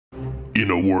In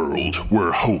a world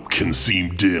where hope can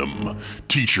seem dim,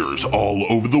 teachers all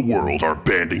over the world are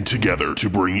banding together to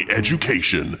bring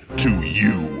education to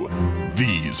you.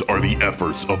 These are the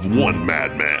efforts of one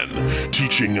madman,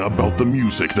 teaching about the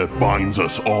music that binds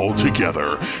us all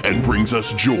together and brings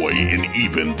us joy in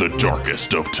even the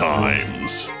darkest of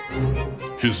times.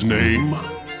 His name?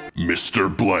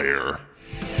 Mr. Blair.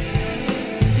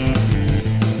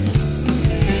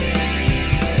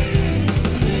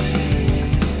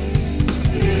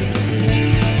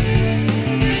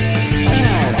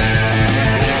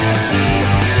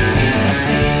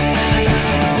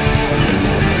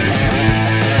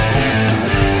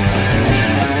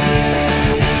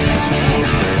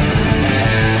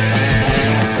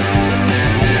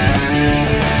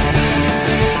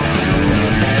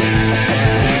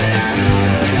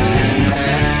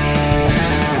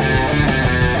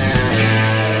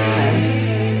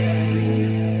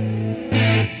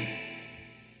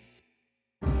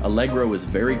 Allegro is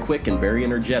very quick and very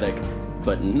energetic,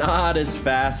 but not as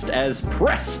fast as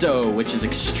Presto, which is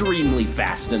extremely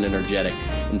fast and energetic.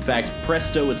 In fact,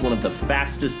 Presto is one of the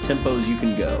fastest tempos you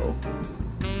can go.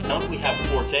 Now we have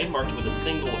Forte marked with a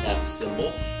single F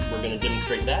symbol. We're going to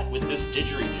demonstrate that with this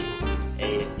didgeridoo,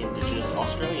 an indigenous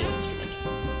Australian instrument.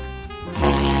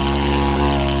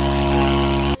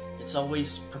 It's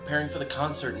always preparing for the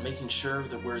concert and making sure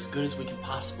that we're as good as we can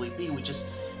possibly be.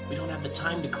 We don't have the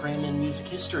time to cram in music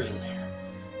history in there.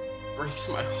 It breaks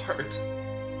my heart.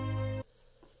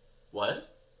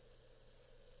 What?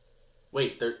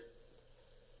 Wait,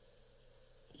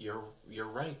 You're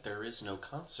right, there is no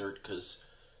concert because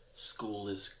school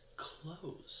is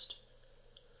closed.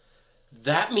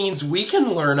 That means we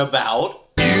can learn about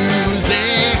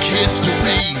music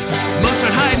history.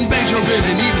 Mozart, Haydn, Beethoven,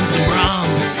 and even some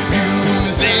Brahms.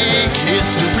 Music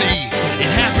history.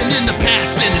 It happened in the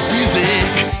past and it's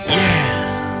music.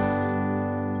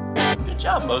 Yeah. Good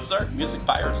job, Mozart. Music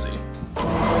piracy.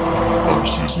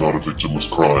 Piracy is not a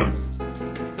victimless crime.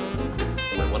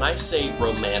 When I say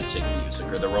romantic music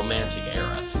or the romantic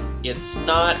era, it's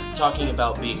not talking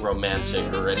about being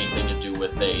romantic or anything to do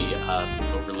with a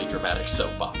overly dramatic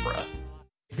soap opera.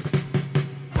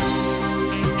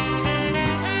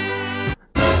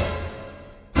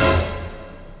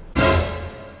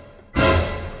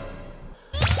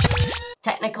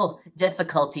 Technical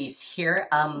difficulties here.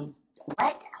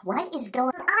 What is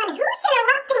going on? Who's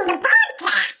interrupting the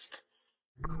broadcast?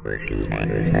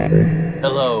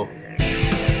 Hello,